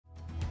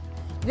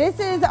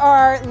This is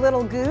our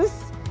little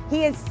Goose.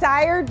 He is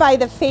sired by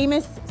the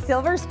famous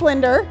Silver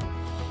Splendor.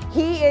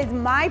 He is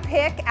my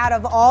pick out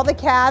of all the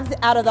calves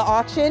out of the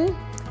auction.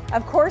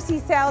 Of course, he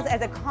sells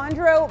as a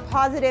chondro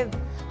positive,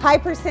 high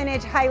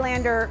percentage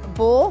Highlander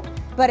bull.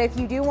 But if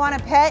you do want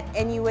a pet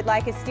and you would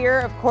like a steer,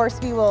 of course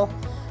we will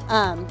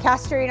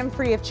castrate him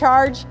free of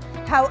charge.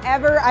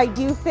 However, I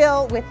do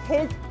feel with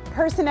his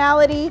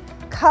personality,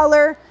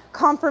 color,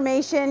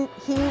 conformation,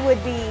 he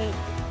would be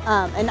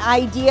an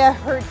idea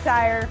herd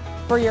sire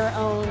for your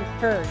own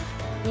herd.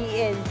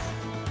 He is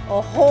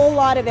a whole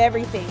lot of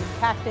everything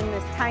packed in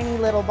this tiny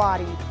little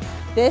body.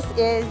 This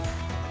is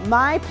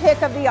my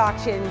pick of the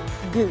auction,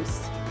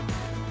 Goose.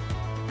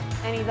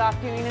 And he's off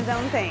doing his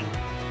own thing.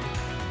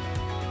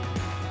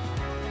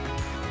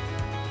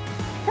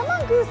 Come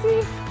on,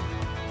 Goosey.